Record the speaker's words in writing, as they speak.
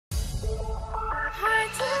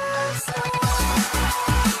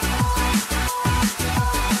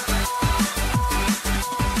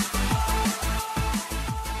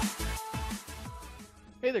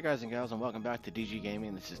Hey there guys and gals, and welcome back to DG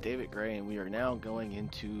Gaming. This is David Gray, and we are now going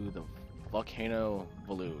into the Volcano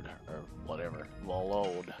Villude, or whatever,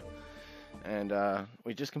 Villude. And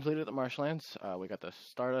we just completed the Marshlands. We got the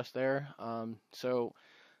Stardust there. So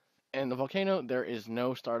in the volcano, there is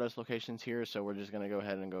no Stardust locations here, so we're just going to go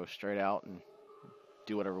ahead and go straight out and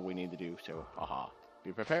do whatever we need to do. So,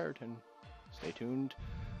 be prepared and stay tuned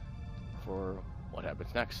for what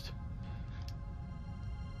happens next.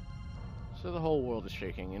 So the whole world is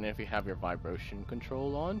shaking, and if you have your vibration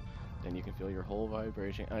control on, then you can feel your whole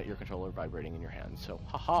your controller vibrating in your hands. So,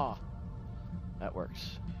 haha, that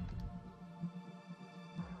works.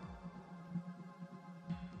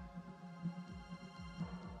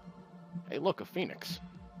 Hey, look, a phoenix.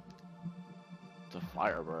 It's a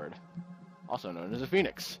firebird, also known as a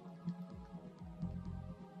phoenix.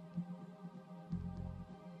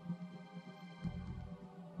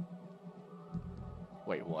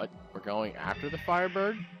 Wait, what? We're going after the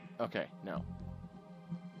firebird? Okay, no.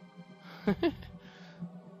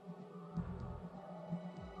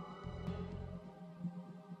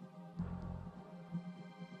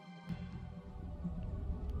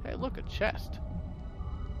 Hey, look, a chest.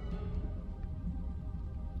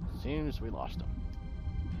 Seems we lost him.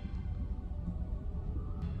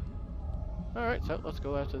 Alright, so let's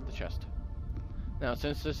go after the chest. Now,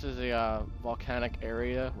 since this is a volcanic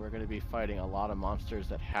area, we're going to be fighting a lot of monsters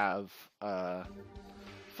that have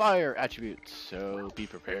fire attributes, so be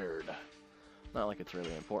prepared. Not like it's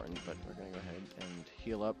really important, but we're going to go ahead and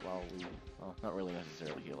heal up while we, well, not really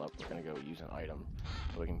necessarily heal up. We're going to go use an item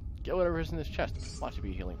so we can get whatever's in this chest. Watch it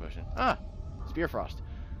be a healing potion. Ah! Spear Frost.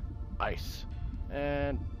 Ice.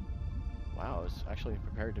 And, wow, it's actually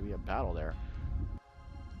prepared to be a battle there.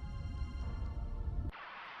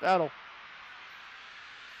 Battle!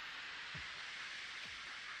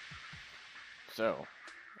 So,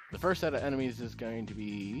 the first set of enemies is going to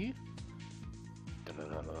be...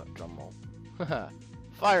 drum roll.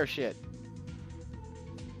 Fire shit!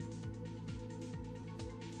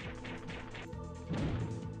 Let's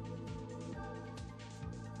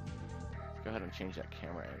go ahead and change that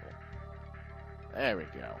camera angle. There we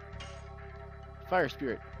go. Fire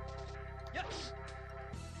spirit. Yes.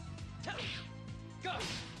 Go.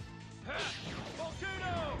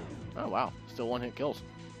 Volcano. Oh wow, still one-hit kills.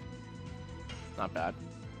 Not bad.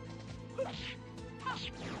 Whip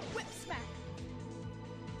smack.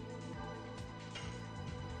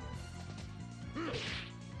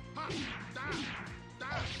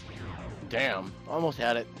 Damn, almost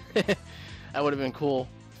had it. That would have been cool.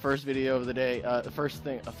 First video of the day, first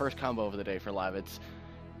combo of the day for Livids.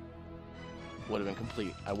 Would have been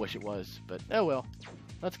complete. I wish it was, but oh well.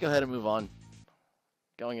 Let's go ahead and move on.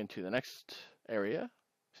 Going into the next area,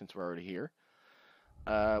 since we're already here.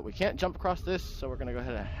 We can't jump across this, so we're going to go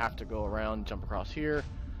ahead and have to go around, jump across here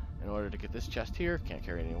in order to get this chest here. Can't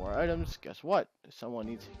carry any more items. Guess what? Someone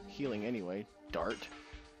needs healing anyway. Dart.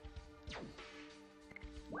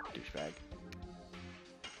 Douchebag.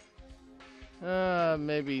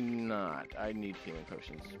 Maybe not. I need healing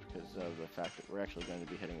potions because of the fact that we're actually going to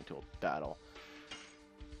be heading into a battle.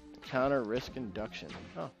 Counter risk induction.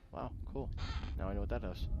 Oh, wow, cool. Now I know what that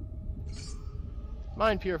does.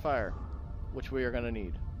 Mind purifier, which we are going to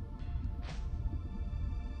need.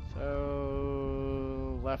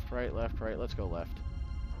 So, left, right, let's go left.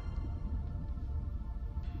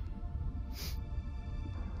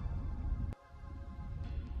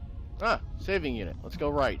 Saving unit, let's go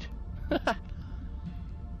right.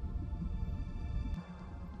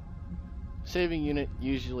 Saving unit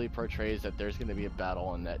usually portrays that there's going to be a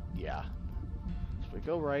battle and that, yeah. So we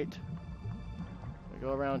go right, we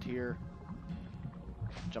go around here.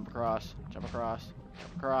 Jump across, jump across,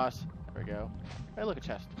 jump across. There we go. Hey, look, a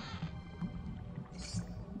chest.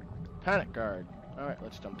 Panic guard. Alright,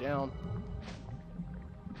 let's jump down.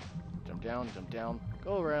 Jump down,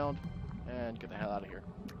 go around, and get the hell out of here.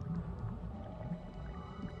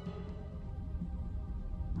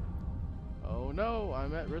 Oh no,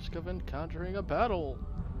 I'm at risk of encountering a battle.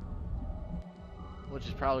 Which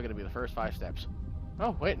is probably going to be the first 5 steps.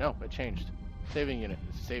 Oh, wait, no, it changed. Saving unit.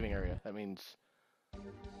 It's a saving area. That means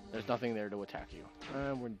there's nothing there to attack you.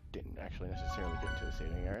 We didn't actually necessarily get into the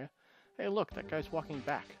saving area. Hey, look, that guy's walking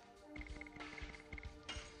back.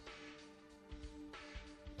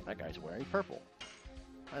 That guy's wearing purple.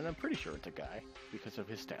 And I'm pretty sure it's a guy because of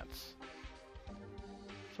his stance.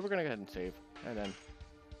 So we're going to go ahead and save. And then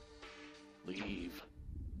leave.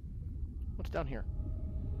 What's down here?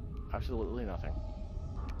 Absolutely nothing.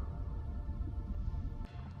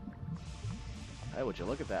 Hey, would you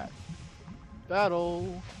look at that?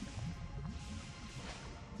 Battle!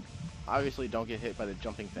 Obviously, don't get hit by the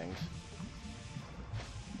jumping things.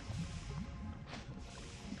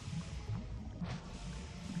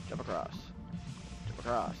 across. Jump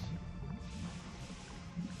across.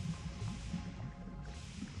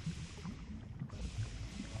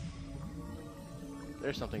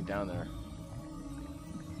 There's something down there.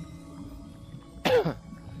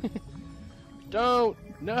 Don't!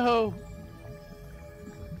 No!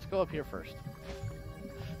 Let's go up here first.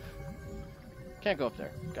 Can't go up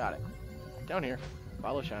there. Got it. Down here.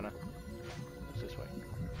 Follow Shanna. What's this way?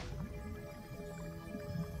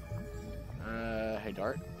 Hey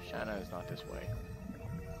Dart. Shanna is not this way.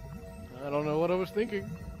 I don't know what I was thinking.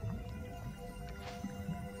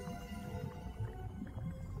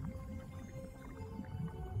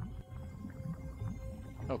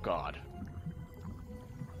 Oh God.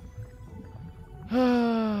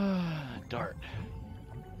 Dart.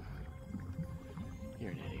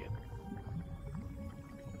 You're an idiot.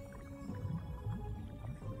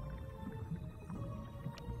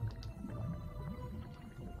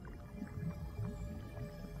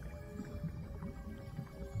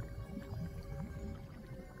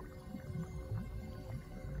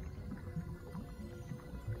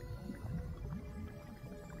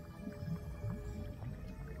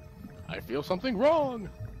 I feel something wrong.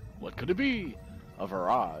 What could it be? A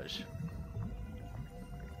virage.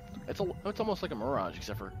 It's almost like a mirage,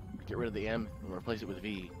 except for get rid of the M and replace it with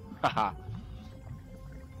V. Haha.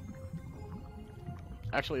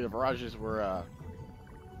 Actually, the virages were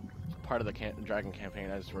part of the Dragon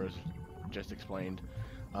campaign, as Rose just explained.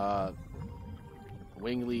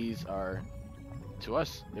 Winglies are, to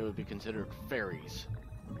us, they would be considered fairies.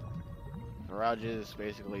 Virages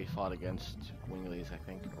basically fought against Winglies, I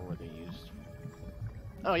think, or were they used?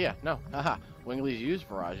 Oh yeah, no, haha. Winglies used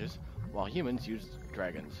virages, while humans used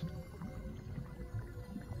dragons.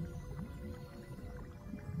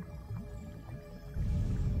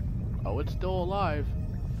 Oh, it's still alive.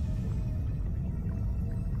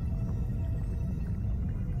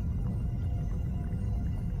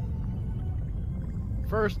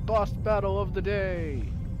 First boss battle of the day.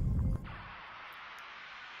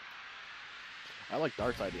 I like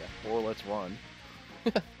Dart's idea. Or let's run.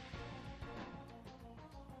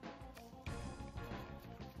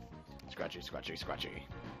 Scratchy, scratchy, scratchy.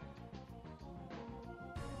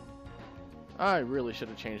 I really should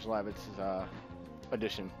have changed Lavitz's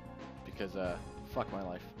addition because fuck my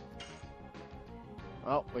life.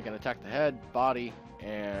 Oh, we can attack the head, body,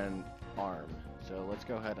 and arm. So let's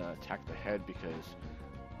go ahead and attack the head, because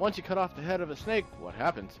once you cut off the head of a snake, what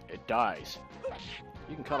happens? It dies.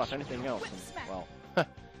 You can cut off anything else, and, well,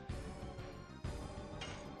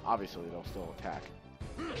 obviously they'll still attack.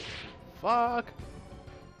 Fuck!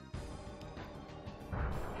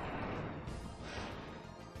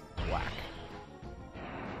 Whack.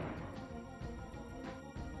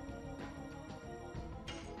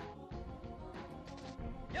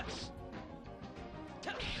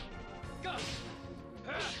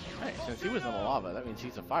 Hey, since he was in the lava, that means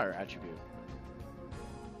he's a fire attribute.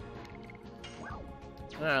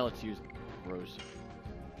 Let's use Rose.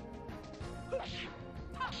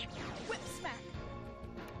 Whip smack.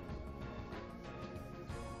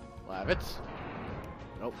 Lavitz.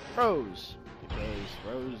 Nope, Rose. Because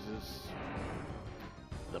Rose is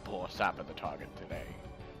the poor sap of the target today.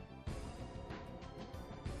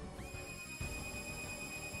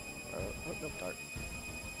 Oh, nope, Dart.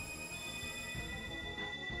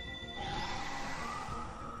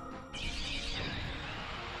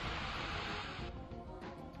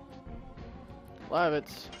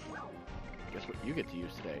 Lavitz. Guess what you get to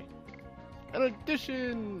use today? An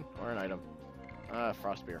addition! Or an item.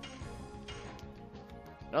 Frost Spear.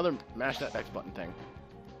 Another mash that X button thing.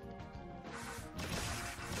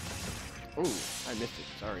 Ooh, I missed it.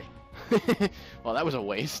 Sorry. Well, that was a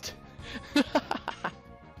waste.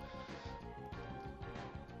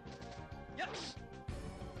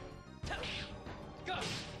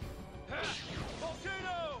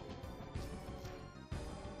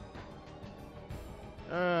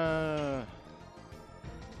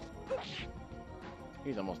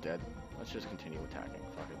 He's almost dead. Let's just continue attacking.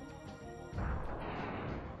 Fuck it.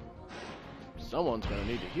 Someone's gonna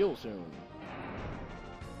need to heal soon.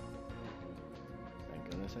 Thank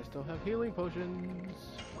goodness I still have healing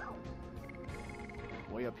potions.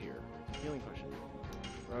 Way up here. Healing potion.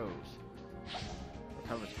 Rose.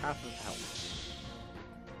 Recovers half of health.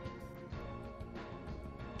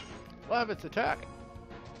 Lavitz, attack!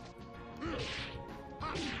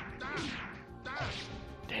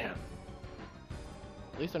 Damn.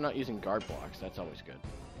 At least they're not using guard blocks. That's always good.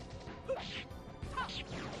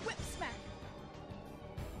 Whip smack.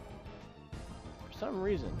 For some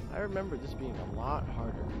reason, I remember this being a lot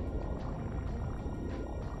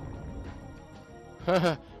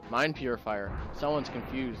harder. Mind Purifier. Someone's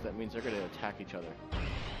confused. That means they're going to attack each other.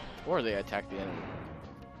 Or they attack the enemy.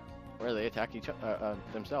 Or they attack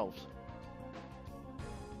themselves.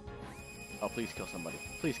 Oh, please kill somebody.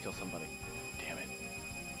 Please kill somebody. Damn it.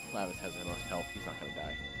 Lavis has the most health. He's not going to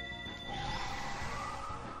die.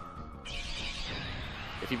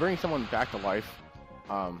 If you bring someone back to life,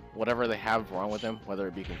 whatever they have wrong with them, whether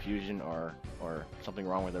it be confusion or something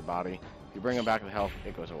wrong with their body, if you bring them back to health,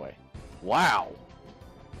 it goes away. Wow!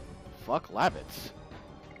 Fuck Lavitz.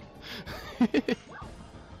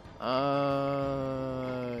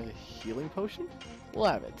 Healing potion?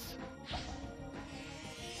 Lavitz.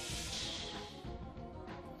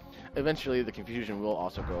 Eventually the confusion will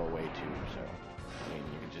also go away too, so I mean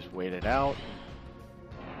you can just wait it out.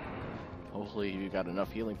 Hopefully you got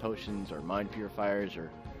enough healing potions or mind purifiers or...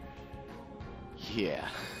 Yeah.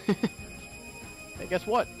 Hey, guess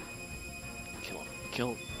what? Kill him. Kill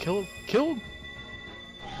him. Kill him. Kill him!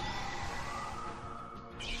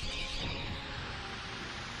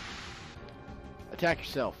 Attack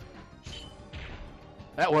yourself.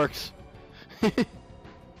 That works.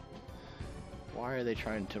 Why are they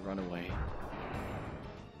trying to run away?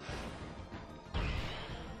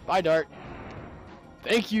 Bye, Dart.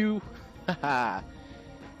 Thank you. Haha.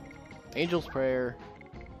 Angel's Prayer.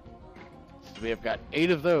 So we have got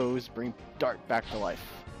 8 of those. Bring Dart back to life.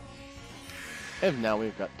 And now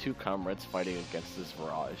we've got 2 comrades fighting against this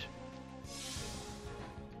Virage.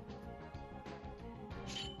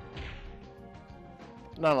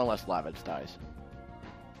 Not unless Lavitz dies.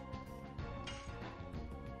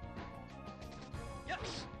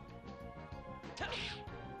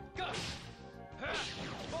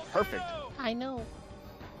 Perfect. I know.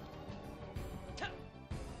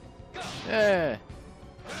 Yeah.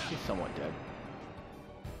 He's somewhat dead.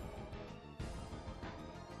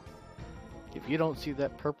 If you don't see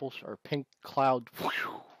that purple or pink cloud,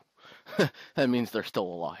 whew, that means they're still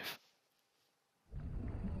alive.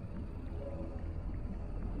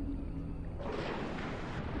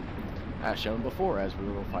 As shown before, as we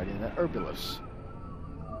were fighting that Herbalus.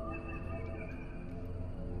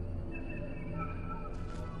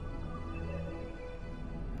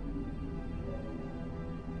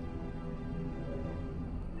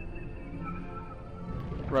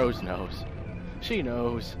 Rose knows. She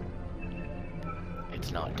knows.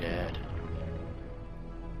 It's not dead.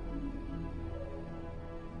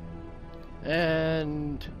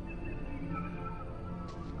 And...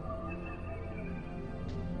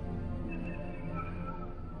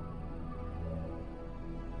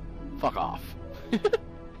 fuck off.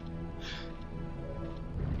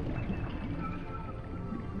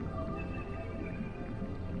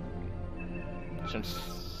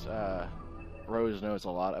 Since, Rose knows a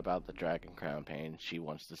lot about the Dragon Crown pain, she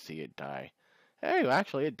wants to see it die. Hey,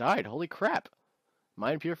 actually, it died. Holy crap.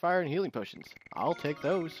 Mind Purifier and Healing Potions. I'll take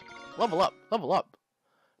those. Level up. Level up.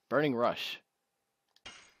 Burning Rush.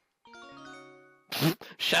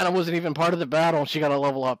 Shanna wasn't even part of the battle and she got a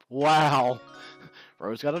level up. Wow.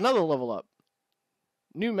 Rose got another level up.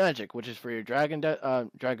 New magic, which is for your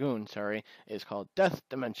Dragoon, is called Death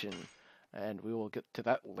Dimension. And we will get to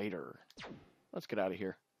that later. Let's get out of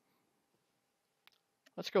here.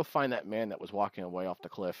 Let's go find that man that was walking away off the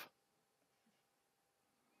cliff.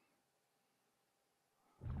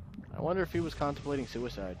 I wonder if he was contemplating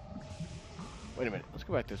suicide. Wait a minute, let's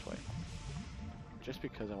go back this way. Just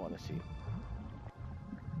because I want to see.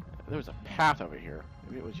 There was a path over here.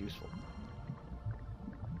 Maybe it was useful.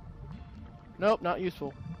 Nope, not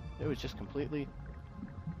useful. It was just completely...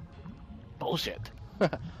 bullshit. The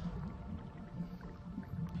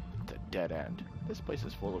dead end. This place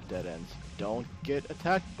is full of dead ends. Don't get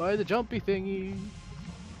attacked by the jumpy thingy.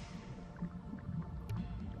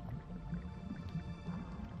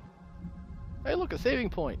 Hey, look, a saving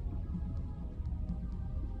point.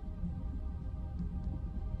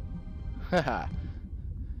 Haha.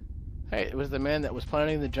 Hey, it was the man that was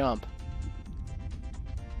planning the jump.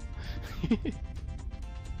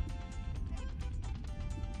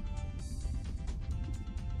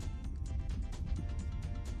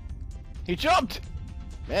 He jumped!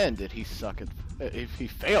 Man, did he suck at... if he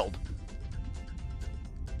failed.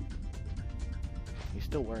 He's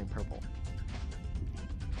still wearing purple.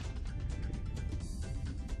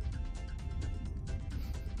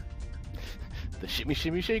 The shimmy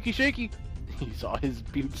shimmy shaky shaky! He saw his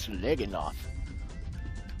boots legging off.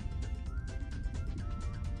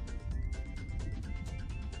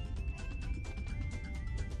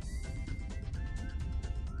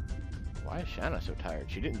 Why is Shanna so tired?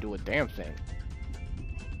 She didn't do a damn thing.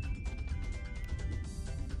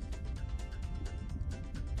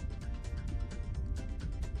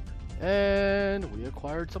 And we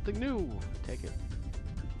acquired something new. Take it.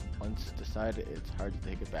 Once decided, it's hard to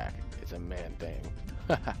take it back. It's a man thing.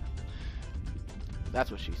 That's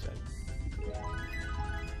what she said.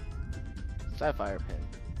 Sapphire pin.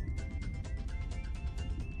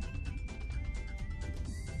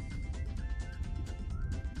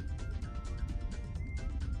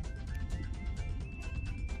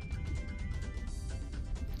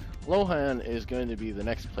 Lohan is going to be the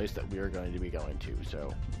next place that we are going to be going to,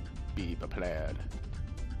 so be prepared.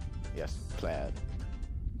 Yes, plaid.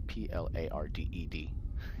 P-L-A-R-D-E-D.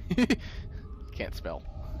 Can't spell.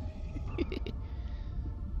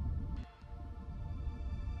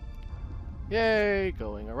 Yay,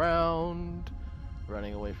 going around,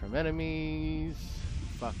 running away from enemies.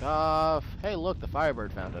 Fuck off. Hey, look, the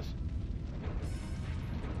Firebird found us.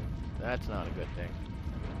 That's not a good thing.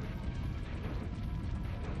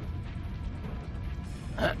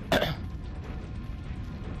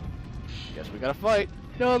 Guess we gotta fight.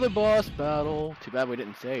 Another boss battle. Too bad we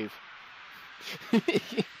didn't save.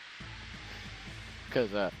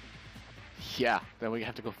 Because, yeah, then we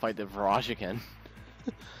have to go fight the Virage again.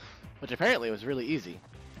 Which apparently was really easy.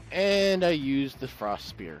 And I used the Frost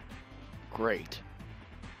Spear. Great.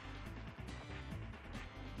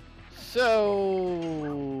 So,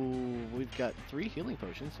 we've got 3 healing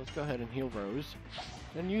potions. Let's go ahead and heal Rose.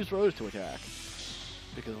 And use Rose to attack.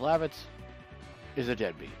 Because Lavitz is a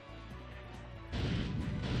deadbeat.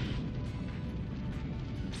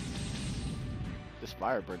 This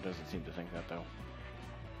Firebird doesn't seem to think that, though.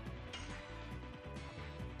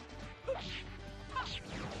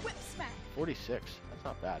 Whip smack. 46. That's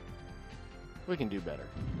not bad. We can do better.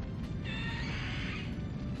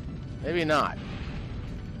 Maybe not.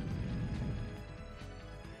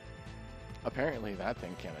 Apparently that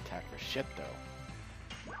thing can't attack for shit,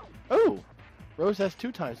 though. Oh! Rose has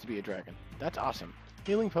 2 times to be a dragon. That's awesome.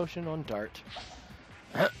 Healing potion on Dart.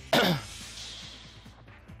 That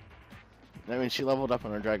means she leveled up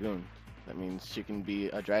on her Dragoon. That means she can be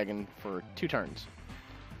a dragon for 2 turns.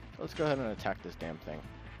 So let's go ahead and attack this damn thing.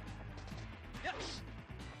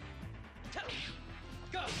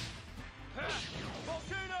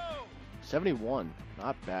 71.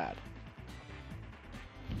 Not bad.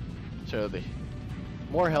 So the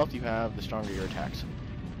more health you have, the stronger your attacks.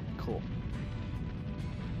 Cool.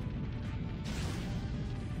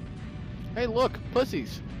 Hey, look!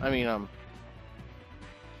 Pussies! I mean,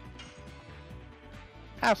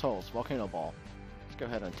 assholes! Volcano Ball. Let's go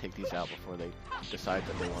ahead and take these out before they decide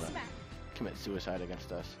that they want to commit suicide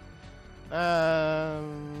against us.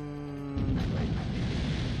 Wait.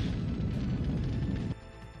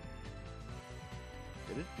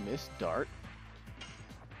 Did it miss Dart?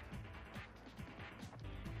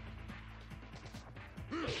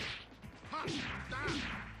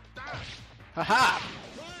 Haha!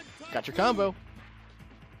 Got your combo.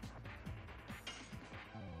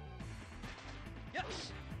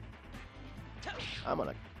 I'm on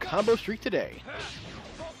a combo streak today.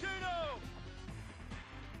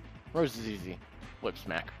 Rose is easy. Whip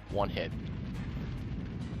smack. 1 hit.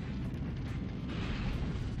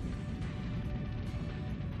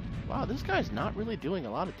 Wow, this guy's not really doing a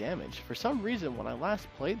lot of damage. For some reason, when I last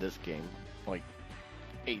played this game, like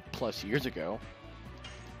 8+ years ago,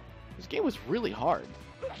 this game was really hard.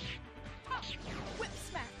 Whip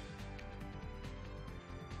smack.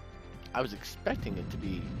 I was expecting it to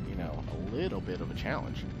be, you know, a little bit of a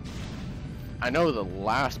challenge. I know the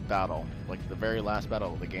last battle, like the very last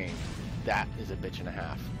battle of the game, that is a bitch and a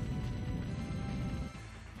half.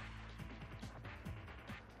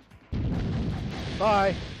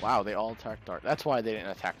 Bye! Wow, they all attacked Dart. That's why they didn't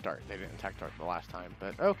attack Dart. They didn't attack Dart the last time.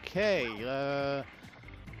 But okay,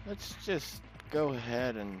 let's just go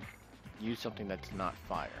ahead and use something that's not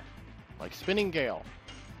fire. Like Spinning Gale.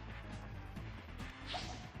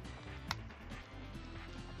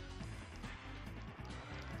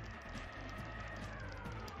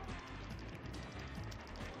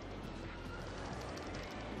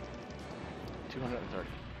 $230.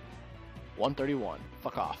 131.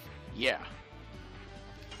 Fuck off. Yeah.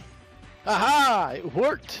 Aha! It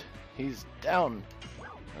worked! He's down.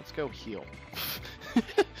 Let's go heal.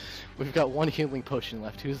 We've got 1 healing potion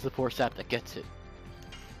left. Who's the poor sap that gets it?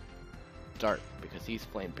 Dart, because he's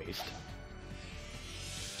flame-based.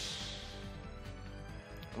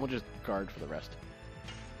 And we'll just guard for the rest.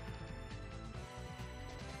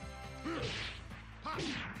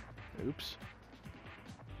 Oops.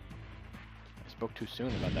 I spoke too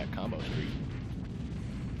soon about that combo streak.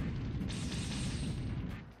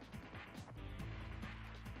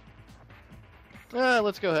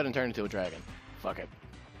 Let's go ahead and turn into a dragon. Fuck it.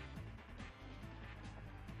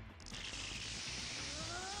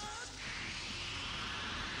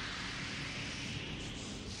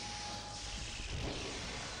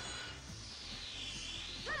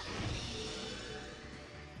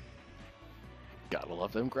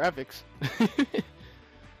 love them graphics.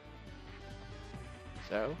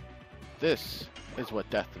 So, this is what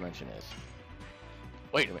Death Dimension is.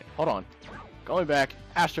 Wait a minute, hold on. Going back,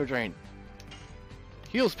 Astro Drain.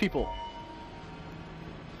 Heals people.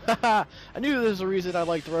 Haha, I knew there was a reason I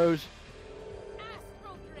liked Rose.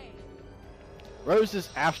 Astro Drain. Rose's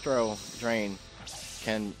Astro Drain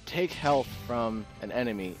can take health from an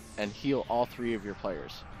enemy and heal all 3 of your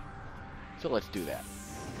players. So let's do that.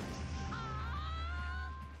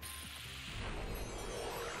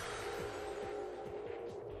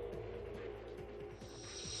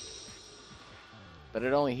 But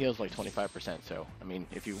it only heals like 25%, so, I mean,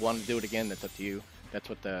 if you want to do it again, that's up to you. That's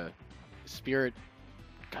what the Spirit...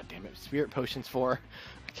 God damn it, Spirit Potion's for.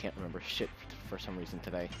 I can't remember shit for some reason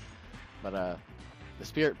today. But, the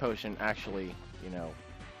Spirit Potion actually, you know,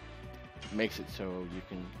 makes it so you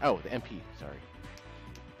can... Oh, the MP, sorry.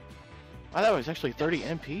 Oh, that was actually 30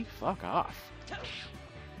 MP? Fuck off.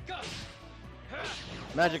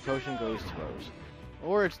 Magic Potion goes to Rose.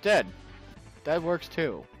 Or it's dead. That works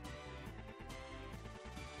too.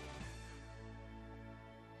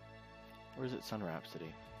 Or is it Sun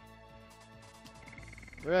Rhapsody?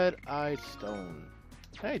 Red Eye Stone.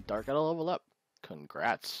 Hey, Dark got a level up.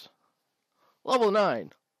 Congrats. Level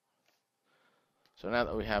 9. So now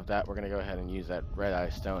that we have that, we're going to go ahead and use that Red Eye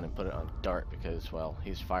Stone and put it on Dart because, well,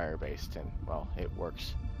 he's fire-based and, well, it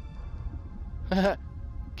works.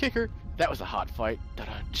 Kicker. That was a hot fight.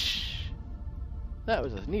 That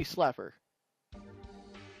was a knee slapper.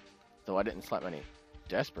 Though I didn't slap any.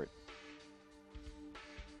 Desperate.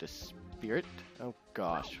 Spirit? Oh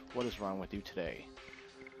gosh, what is wrong with you today?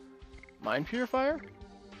 Mind Purifier?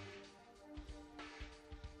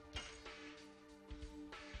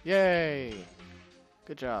 Yay!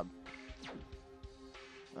 Good job.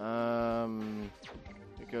 We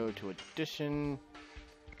go to Addition.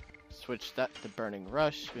 Switch that to Burning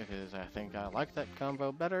Rush because I think I like that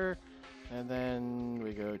combo better. And then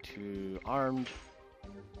we go to Armed.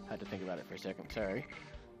 Had to think about it for a second, sorry.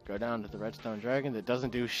 Go down to the Redstone Dragon that doesn't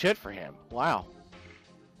do shit for him. Wow.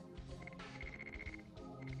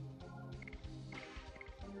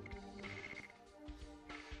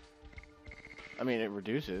 I mean, it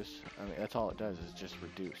reduces. I mean, that's all it does is just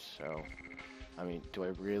reduce. So, I mean, do I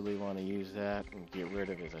really want to use that and get rid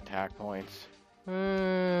of his attack points?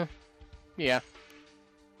 Yeah.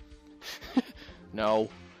 No.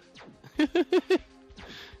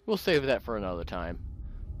 We'll save that for another time.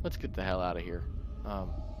 Let's get the hell out of here.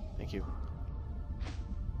 Thank you.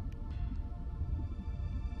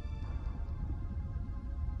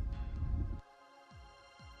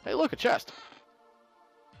 Hey, look, a chest.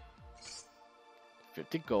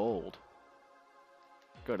 50 gold.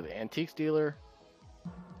 Go to the antiques dealer.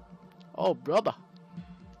 Oh, brother.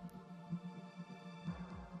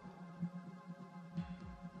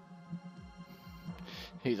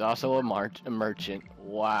 He's also a merchant.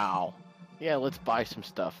 Wow. Yeah, let's buy some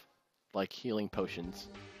stuff. Like healing potions.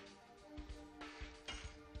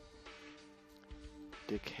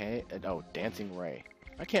 Decay. Oh, Dancing Ray.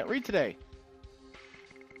 I can't read today.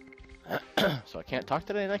 So I can't talk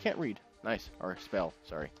today and I can't read. Nice. Or spell.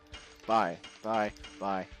 Sorry. Buy. Buy.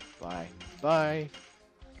 Buy. Buy. Buy.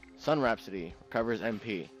 Sun Rhapsody. Recovers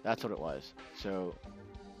MP. That's what it was. So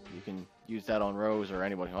you can use that on Rose or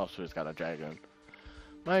anyone else who's got a dragoon.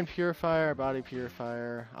 Mind Purifier, Body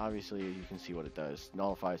Purifier, obviously you can see what it does.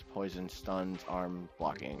 Nullifies poison, stuns, arm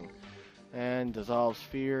blocking. And dissolves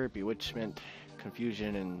fear, bewitchment,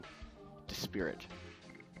 confusion, and dispirit.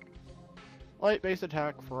 Light-based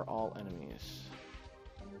attack for all enemies.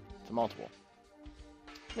 It's a multiple.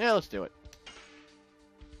 Yeah, let's do it.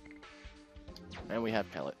 And we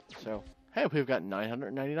have pellet. So, hey, we've got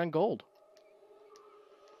 999 gold.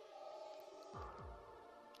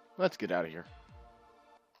 Let's get out of here.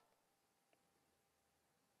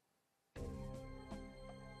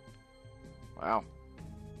 Wow.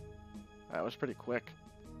 That was pretty quick.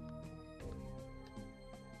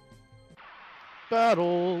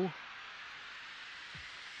 Battle!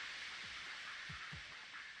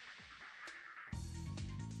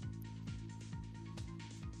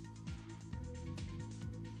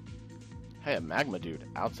 Hey, a magma dude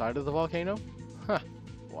outside of the volcano? Huh.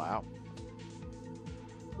 Wow.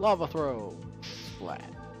 Lava throw. Splat.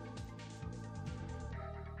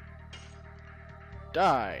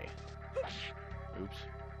 Die. Oops.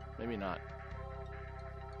 Maybe not.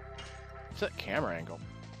 Set camera angle.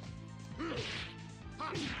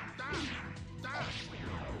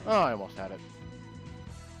 Oh, I almost had it.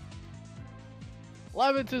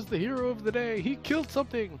 Lavitz is the hero of the day. He killed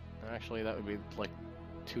something. Actually, that would be like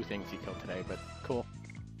 2 things he killed today, but cool.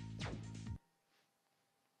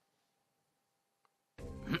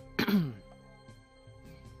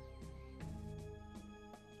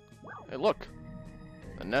 look!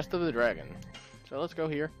 The nest of the dragon. So let's go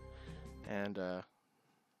here and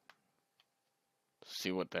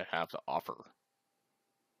see what they have to offer.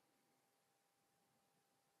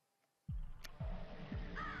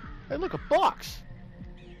 Hey, look, a box!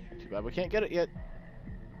 Too bad we can't get it yet.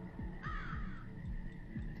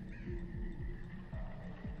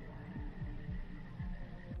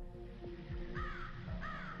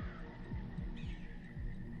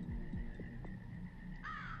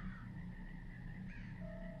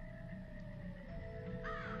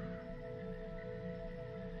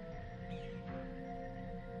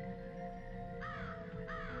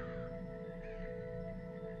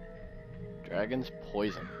 Dragon's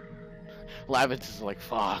poison. Lavitz is like,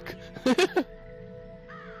 fuck.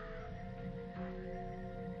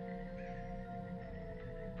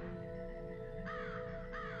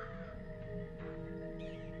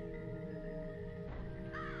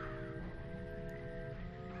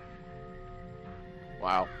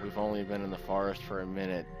 Wow, we've only been in the forest for a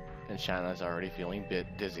minute, and Shanna's already feeling a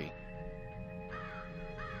bit dizzy.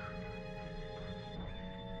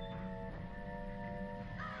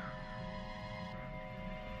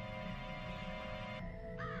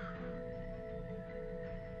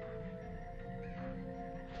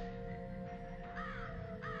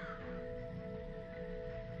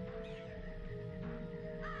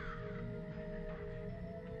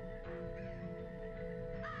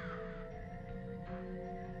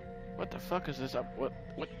 What the fuck is this up? What?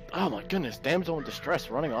 Oh my goodness, damsel in distress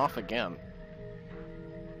running off again.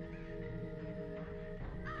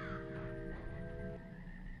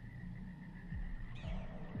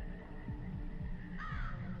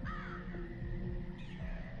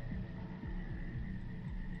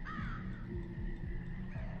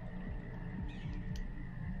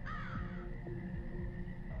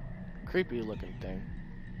 Creepy looking thing.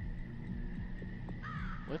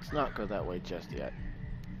 Let's not go that way just yet.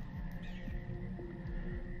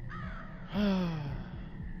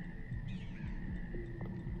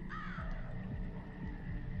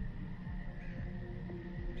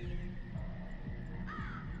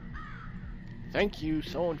 Thank you,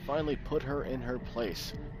 someone finally put her in her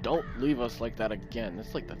place. Don't leave us like that again.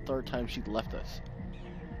 It's like the third time she left us.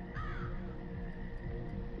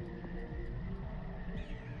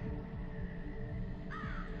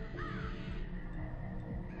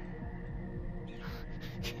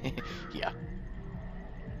 Yeah.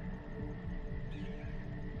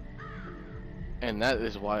 And that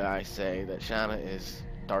is why I say that Shanna is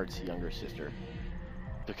Dart's younger sister.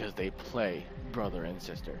 Because they play brother and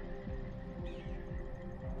sister.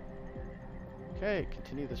 Okay,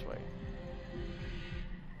 continue this way.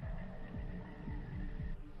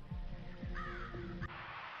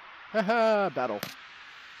 Haha, battle.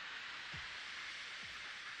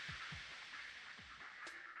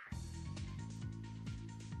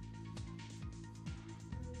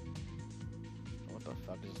 What the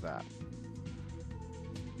fuck is that?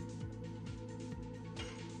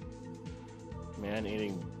 Man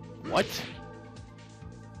eating what?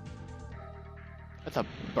 That's a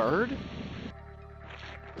bird?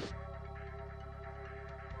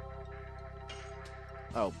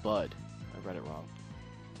 Oh, Bud. I read it wrong.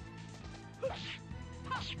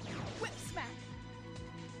 Whip smack.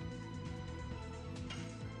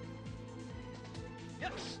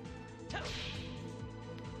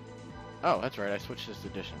 Oh, that's right. I switched this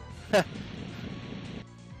edition. Good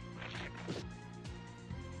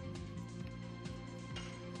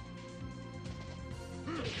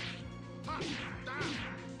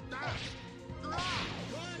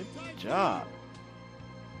job.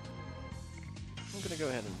 I'm gonna go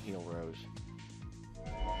ahead and heal Rose.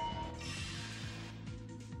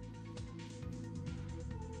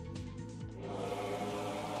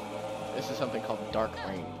 This is something called Dark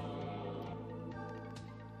Rain.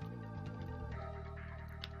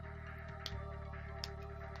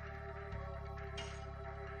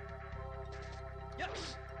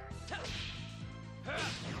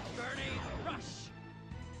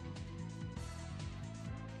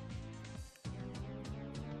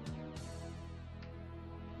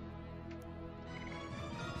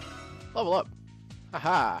 Level up!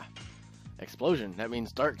 Haha! Explosion. That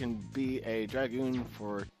means Dart can be a Dragoon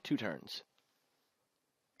for 2 turns.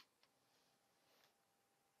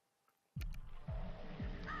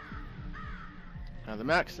 Now the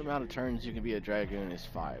max amount of turns you can be a Dragoon is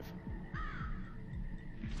 5.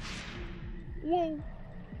 Whoa!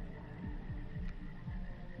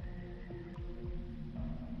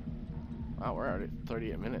 Wow, we're already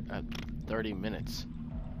at 30 minutes.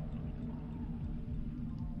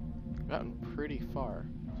 Gotten pretty far,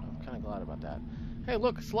 so I'm kind of glad about that. Hey,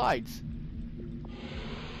 look, slides.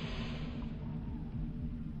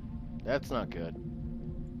 That's not good.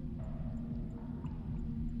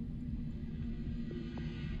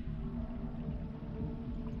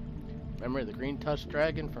 Remember the green touch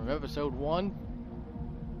dragon from episode 1?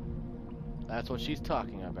 That's what she's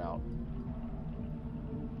talking about.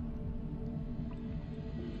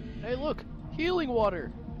 Hey look! Healing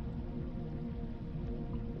water!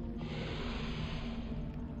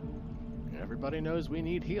 Everybody knows we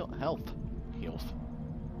need health.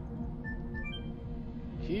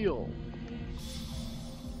 Heal.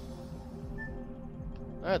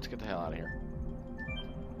 Let's get the hell out of here.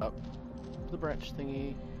 Up the branch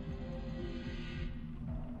thingy.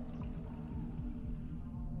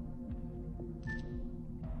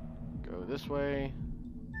 Go this way.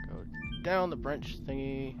 Go down the branch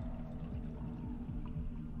thingy.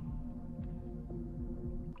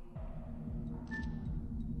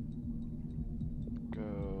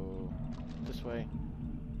 Go this way.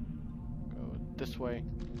 Go this way.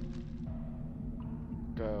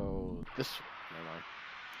 Go this way. Never mind.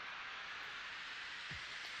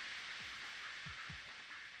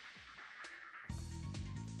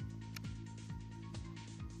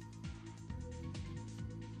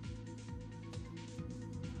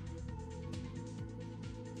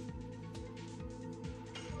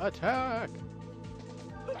 Attack!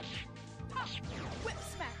 Whip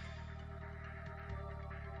smack.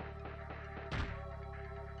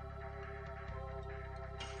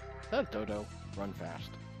 That dodo. Run fast.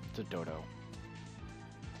 It's a dodo.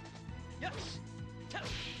 Yes.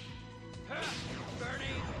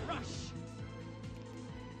 Burning rush.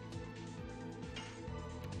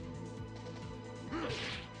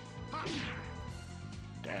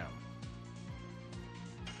 Damn.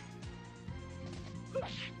 Whip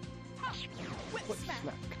smack.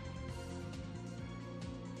 Smack.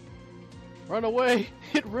 Run away!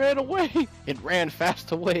 It ran away! It ran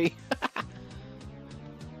fast away!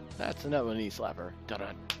 That's another knee slapper.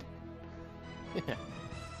 Dun-dun.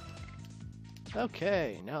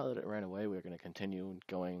 Okay, now that it ran away, we're going to continue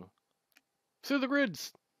going through the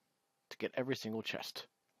grids to get every single chest.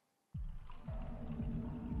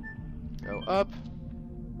 Go up.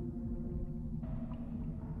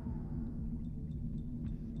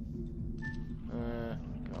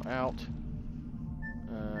 Go out.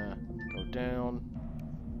 Go down.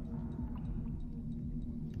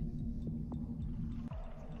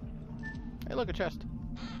 Hey, look, a chest.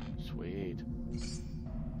 Sweet.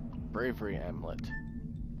 Bravery amulet.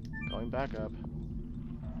 Going back up.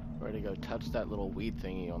 Ready to go touch that little weed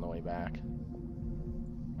thingy on the way back.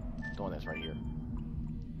 The one that's right here.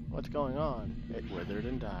 What's going on? It withered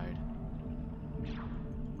and died.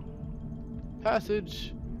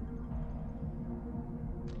 Passage!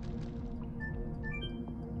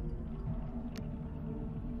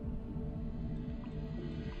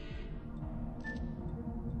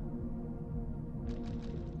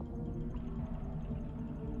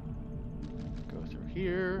 Go through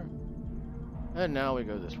here. And now we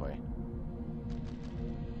go this way.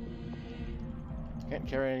 Can't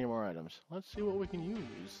carry any more items. Let's see what we can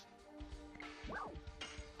use.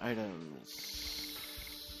 Items.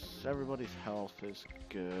 Everybody's health is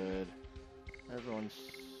good. Everyone's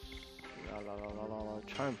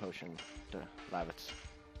charm potion. Lavits.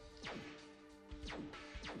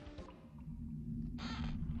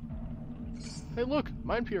 Hey, look,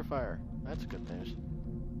 mind purifier. That's good news.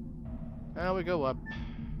 Now we go up.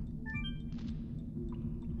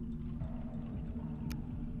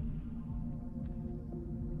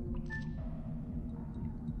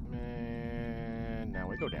 And now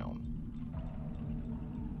we go down.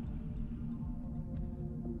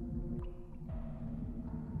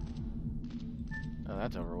 Oh,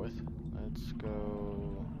 that's over with. Let's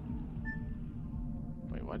go.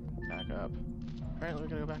 Wait, what? Back up. Apparently, we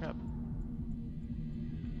gotta go back up.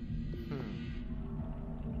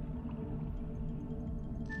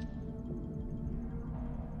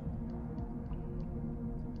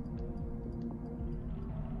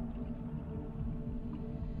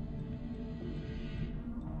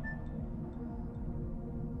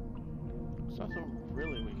 There's nothing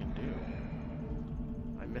really we can do.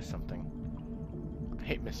 I missed something. I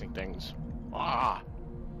hate missing things. Ah!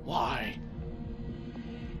 Why?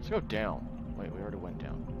 Let's go down. Wait, we already went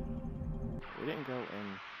down. We didn't go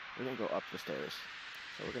in. We didn't go up the stairs.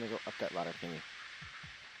 So we're gonna go up that ladder thingy.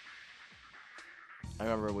 I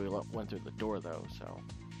remember we went through the door though, so.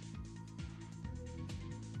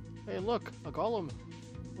 Hey, look! A golem!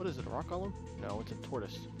 What is it, a rock golem? No, it's a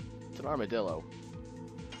tortoise. It's an armadillo.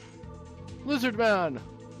 Lizard man!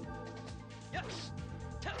 Yes.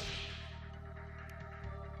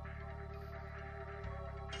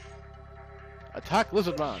 Attack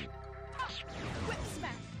lizard man! Whip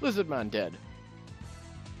smack. Lizard man dead.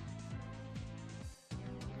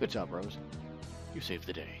 Good job, Rose. You saved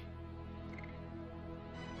the day.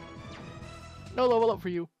 No level up for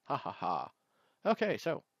you. Ha ha ha. Okay,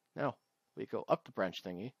 so now we go up the branch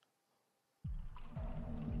thingy.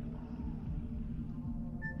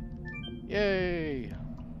 Yay!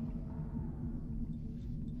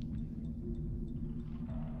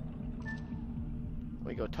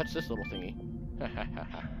 We go touch this little thingy. Ha ha ha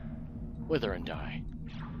ha. Wither and die.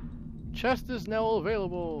 Chest is now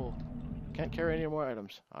available. Can't carry any more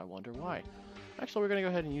items. I wonder why. Actually, we're gonna go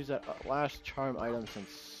ahead and use that last charm item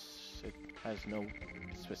since it has no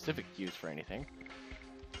specific use for anything.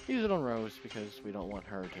 Use it on Rose because we don't want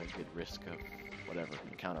her to get risk of whatever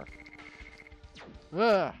encounter.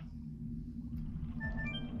 Ah!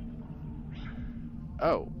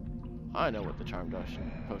 Oh, I know what the charm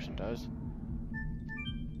potion does.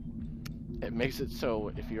 It makes it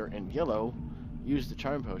so if you're in yellow, use the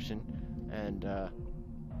charm potion, and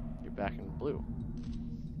you're back in blue.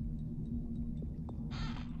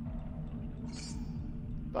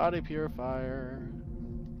 Body purifier.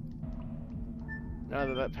 Now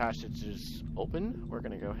that that passage is open, we're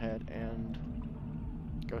gonna go ahead and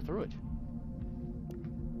go through it.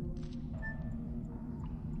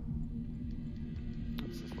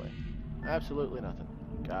 What's this way? Absolutely nothing.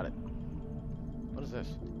 Got it. What is this?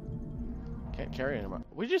 Can't carry anymore.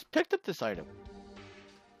 We just picked up this item.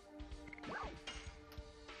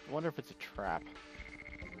 I wonder if it's a trap.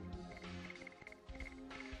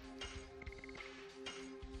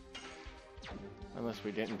 Unless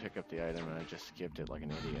we didn't pick up the item and I just skipped it like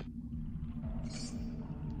an idiot.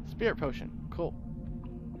 Spirit potion. Cool.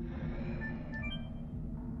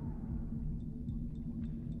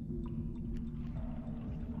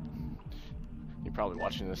 You're probably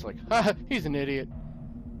watching this like, ha, he's an idiot.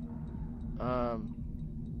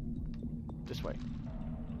 This way.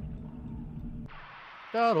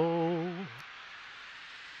 Battle.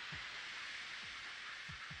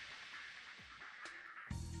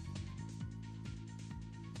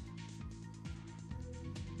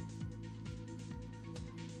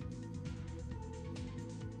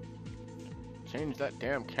 Change that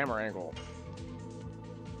damn camera angle.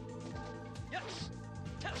 Yes.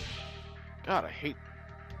 God, I hate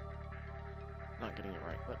not getting it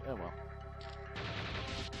right, but oh well.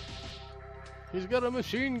 He's got a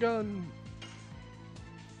machine gun.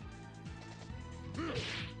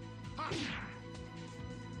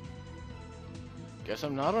 Guess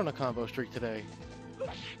I'm not on a combo streak today. Whip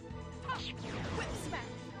smack.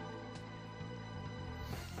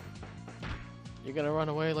 You gonna run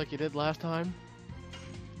away like you did last time?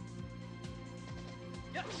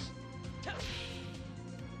 Yes.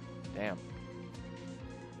 Damn.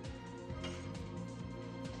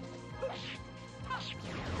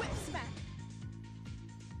 Whip smack.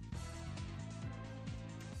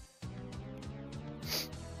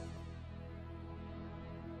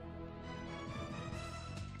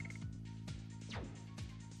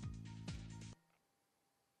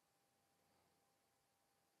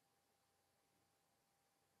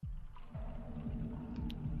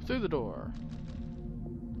 Through the door.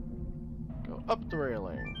 Go up the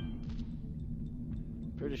railing.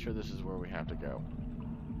 Pretty sure this is where we have to go.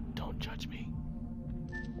 Don't judge me.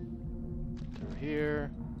 Through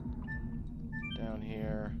here. Down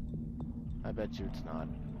here. I bet you it's not.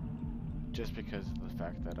 Just because of the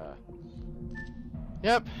fact that,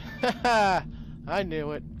 Yep! I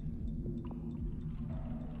knew it.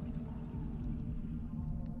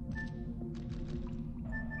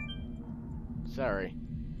 Sorry.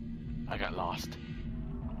 I got lost.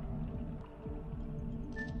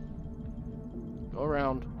 Go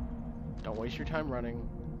around. Don't waste your time running.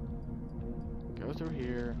 Go through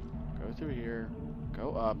here. Go through here.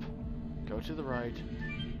 Go up. Go to the right.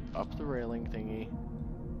 Up the railing thingy.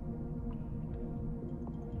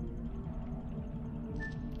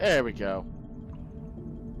 There we go.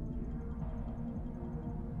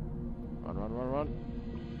 Run, run, run, run.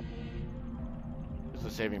 There's a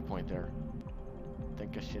saving point there.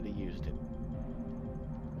 Think I should have used it.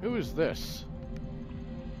 Who is this?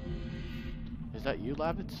 Is that you,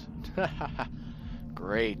 Lavitz?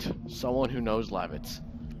 Great. Someone who knows Lavitz.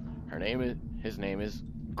 His name is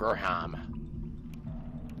Graham.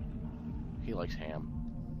 He likes ham.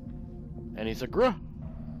 And he's a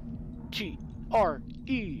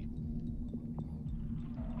G-R-E.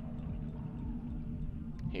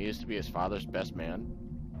 He used to be his father's best man.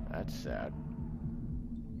 That's sad.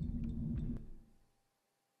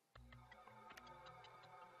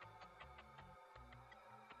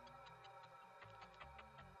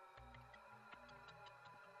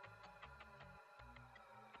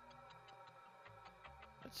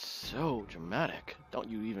 That's so dramatic. Don't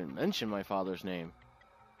you even mention my father's name.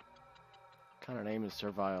 What kind of name is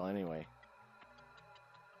Servile anyway?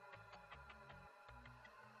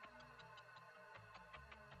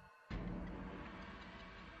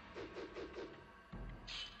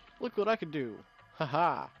 Look what I could do.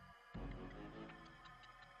 Haha.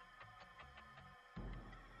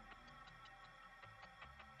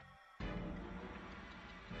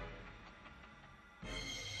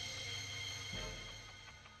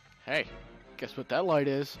 Hey, guess what that light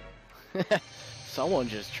is? Someone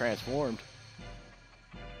just transformed.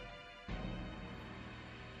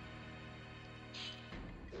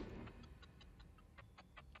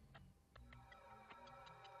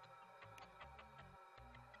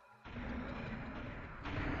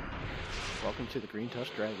 Welcome to the Green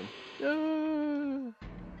Tusk Dragon. Ah!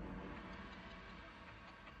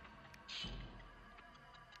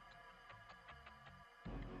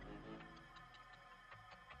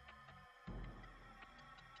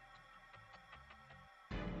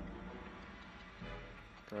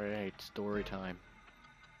 Great, story time.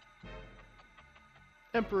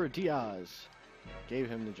 Emperor Diaz gave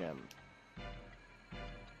him the gem.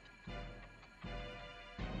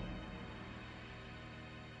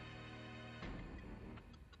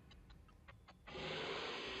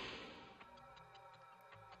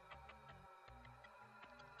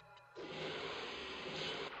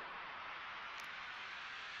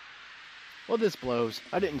 Well, this blows.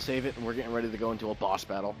 I didn't save it, and we're getting ready to go into a boss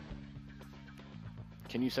battle.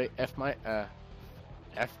 Can you say FML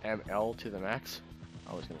to the max?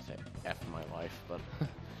 I was gonna say F my life, but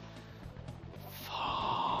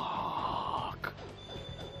fuck.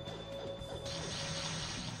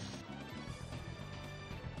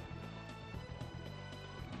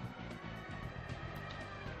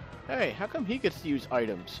 Hey, how come he gets to use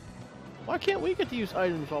items? Why can't we get to use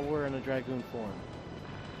items while we're in a Dragoon form?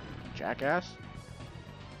 Jackass.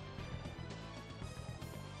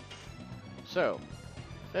 So,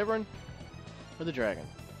 Cavern or the dragon?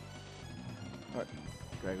 Alright,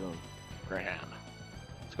 Dragoon. Graham.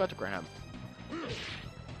 Let's go after Graham.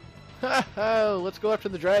 Ha! Let's go after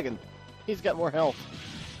the dragon. He's got more health.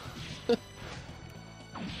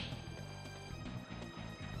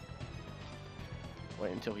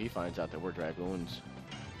 Wait until he finds out that we're Dragoons.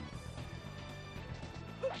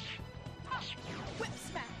 Whip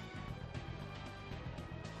smack.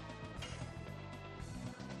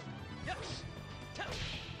 Yes.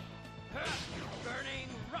 Burning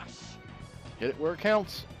rush. Hit it where it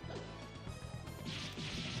counts.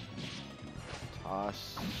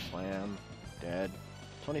 Toss, slam, dead.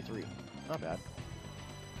 23. Not bad.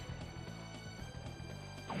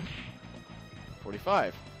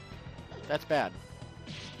 45. That's bad.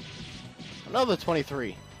 Another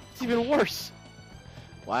 23. It's even worse.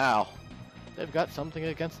 Wow. They've got something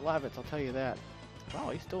against Lavitz, I'll tell you that. Wow,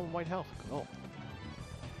 he's still in white health. Cool.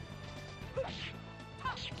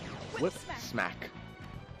 Whip smack.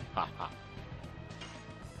 Ha ha.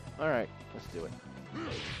 Alright, let's do it.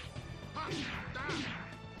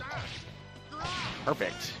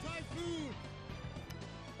 Perfect.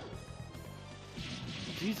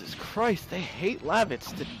 Jesus Christ, they hate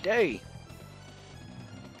Lavitz today.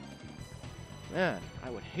 Man, I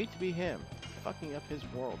would hate to be him. Fucking up his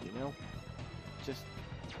world, you know? Just...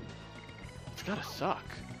 it's gotta suck.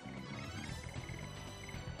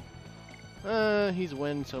 He's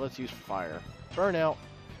wind, so let's use fire. Burn out.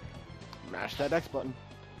 Mash that X button.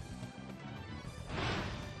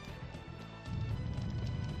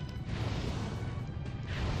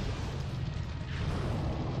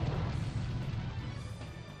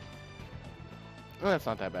 Oh, that's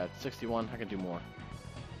not that bad. 61, I can do more.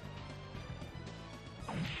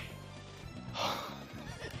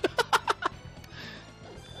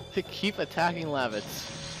 To keep attacking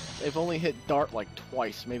Lavitz. They've only hit Dart like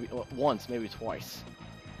twice, maybe once, maybe twice.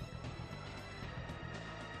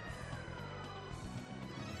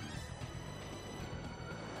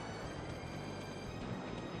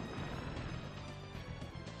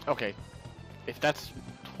 Okay, if that's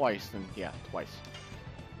twice, then yeah, twice.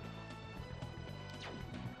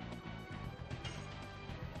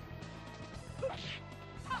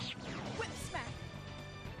 Whip smack.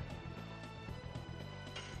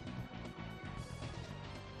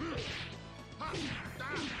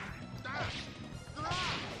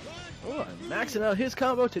 Oh, I'm maxing out his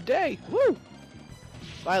combo today! Woo!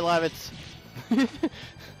 Bye, Lavitz.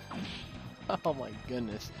 Oh my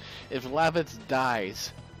goodness. If Lavitz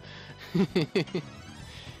dies,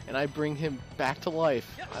 and I bring him back to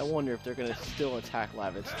life, I wonder if they're gonna still attack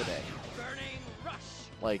Lavitz today. Burning rush.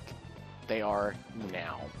 Like, they are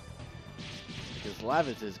now. Because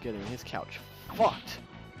Lavitz is getting his couch fucked.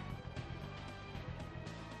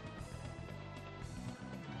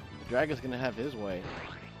 Dragon's gonna have his way.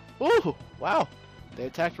 Ooh! Wow! They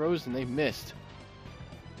attacked Rose and they missed.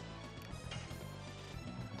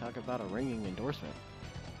 Talk about a ringing endorsement.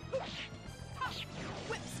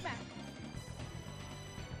 Whip smack.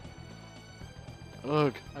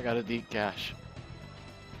 Ugh, I got a deep gash.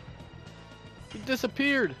 He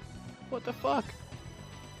disappeared! What the fuck?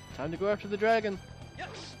 Time to go after the dragon.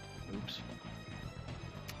 Yes. Oops.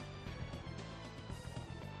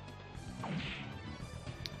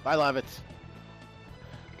 Bye, Lavitz.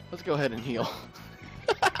 Let's go ahead and heal.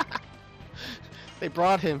 They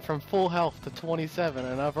brought him from full health to 27,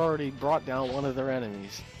 and I've already brought down one of their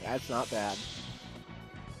enemies. That's not bad.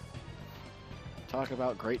 Talk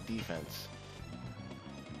about great defense.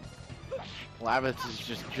 Lavitz is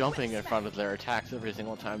just jumping in front of their attacks every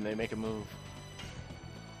single time they make a move.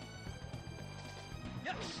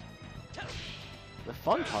 Yes. The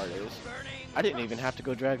fun part is, I didn't even have to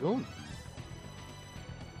go Dragoon.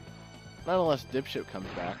 Not unless Dipshit comes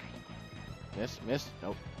back. Miss,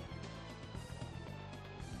 nope.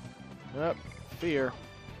 Nope, fear.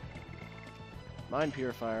 Mind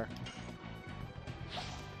Purifier.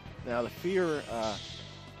 Now the fear,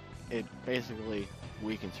 it basically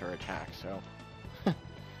weakens her attack, so...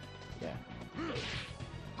 yeah.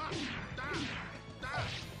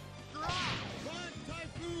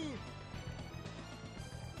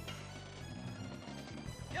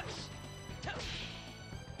 Yes.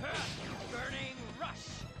 Burning rush.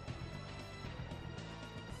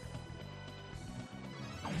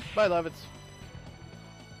 Bye, Lavitz.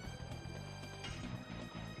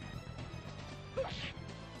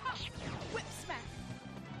 Whip smack.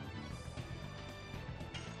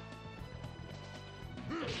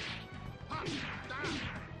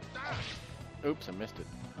 Oops, I missed it.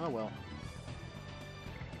 Oh well.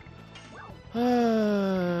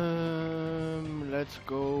 Let's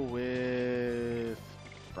go with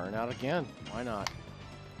Burnout again. Why not?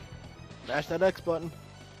 Mash that X button.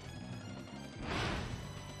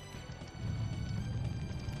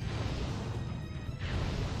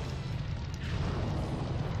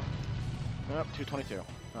 Up 222.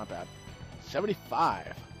 Not bad.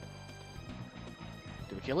 75.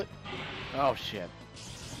 Did we kill it? Oh shit.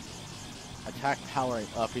 Attack powering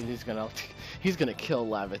up, and he's gonna kill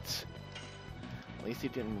Lavitz. At least he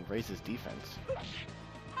didn't raise his defense.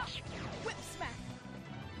 Whip smack.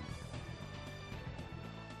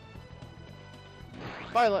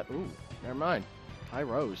 Violet. Ooh, never mind. Hi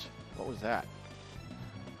Rose. What was that?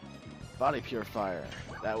 Body Purifier.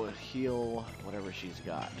 That would heal whatever she's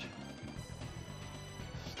got.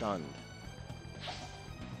 Stunned.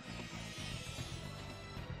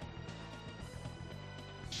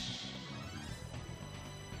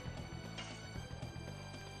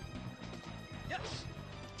 Yes.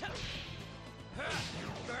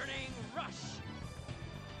 Burning rush.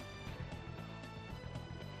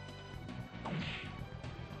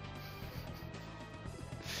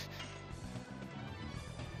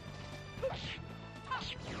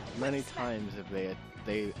 Many times if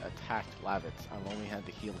they attacked Lavitz, I've only had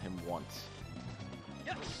to heal him once.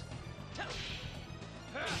 Yes.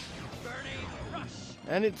 Burning rush.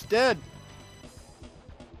 And it's dead!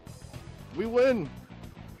 We win!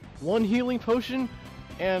 1 healing potion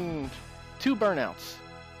and 2 burnouts.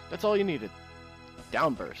 That's all you needed.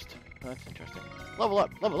 Downburst. That's interesting. Level up,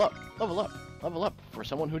 level up, level up, level up for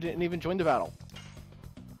someone who didn't even join the battle.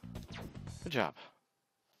 Good job.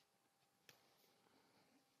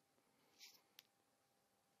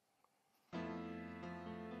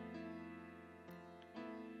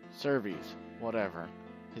 Surveys, whatever.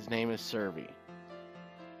 His name is Survey.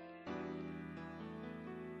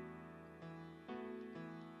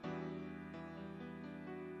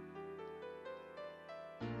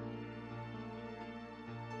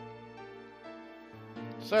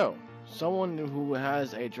 So, someone who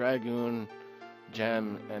has a Dragoon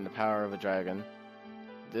gem and the power of a dragon,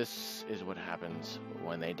 this is what happens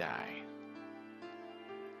when they die.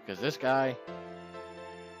 Because this guy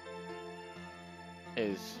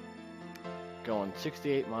is going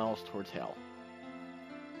 68 miles towards hell.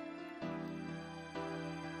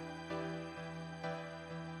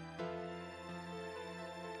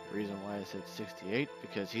 The reason why I said 68,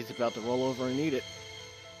 because he's about to roll over and eat it.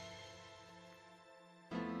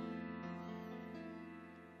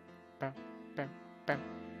 Bow, bow, bow.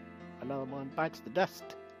 Another one bites the dust.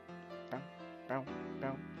 Bow, bow,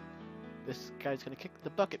 bow. This guy's gonna kick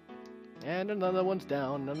the bucket. And another one's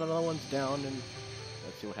down, another one's down, and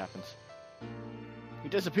let's see what happens. He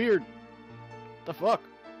disappeared! The fuck?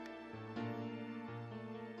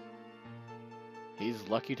 He's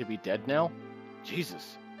lucky to be dead now?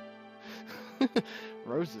 Jesus.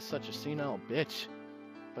 Rose is such a senile bitch.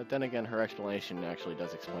 But then again, her explanation actually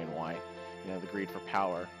does explain why. You know, the greed for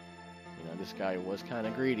power. You know, this guy was kind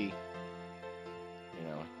of greedy. You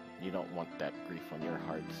know, you don't want that grief on your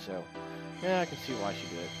heart. So, yeah, I can see why she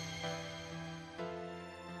did it.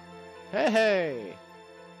 Hey, hey!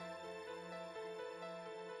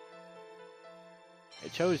 I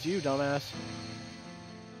chose you, dumbass.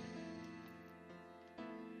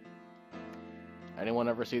 Anyone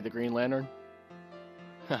ever see the Green Lantern?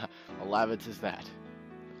 Haha, Lavitz is that.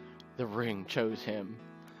 The ring chose him.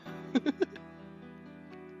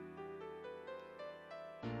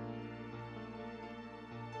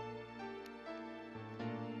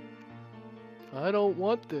 I don't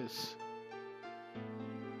want this.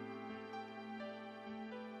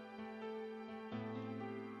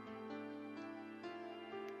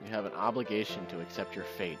 You have an obligation to accept your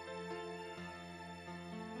fate.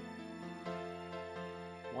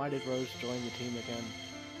 Why did Rose join the team again?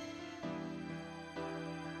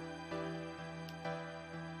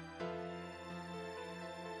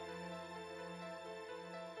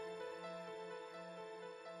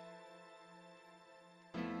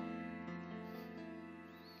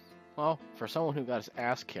 Well, for someone who got his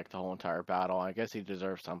ass kicked the whole entire battle, I guess he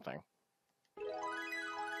deserves something.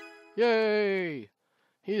 Yay!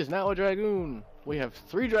 He is now a Dragoon! We have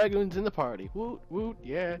 3 Dragoons in the party. Woot, woot,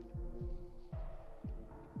 yeah.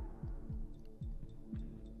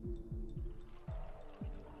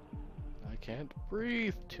 I can't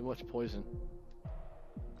breathe. Too much poison.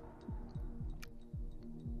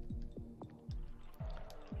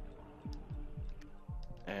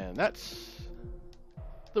 And that's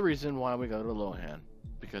the reason why we go to Lohan.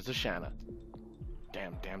 Because of Shanna.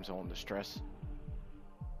 Damn damsel in distress.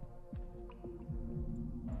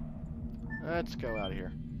 Let's go out of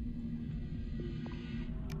here.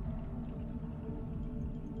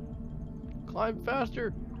 Climb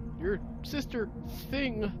faster! Your sister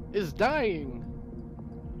thing is dying!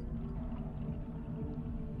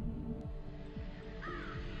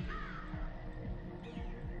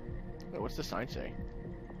 Wait, what's the sign say?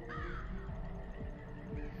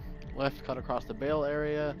 Left, cut across the bale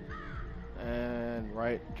area. And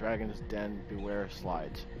right, Dragon's Den, beware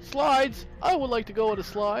slides. Slides! I would like to go on a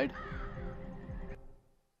slide!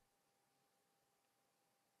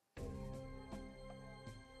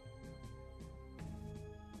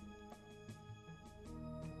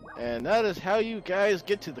 And that is how you guys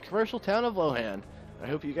get to the commercial town of Lohan. I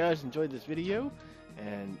hope you guys enjoyed this video,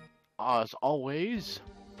 and as always,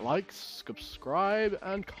 like, subscribe,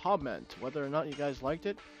 and comment whether or not you guys liked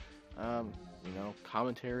it. You know,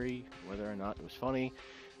 commentary, whether or not it was funny.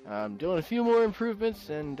 Doing a few more improvements,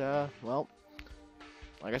 and well,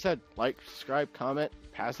 like I said, like, subscribe, comment,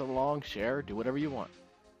 pass it along, share, do whatever you want.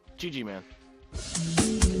 GG, man.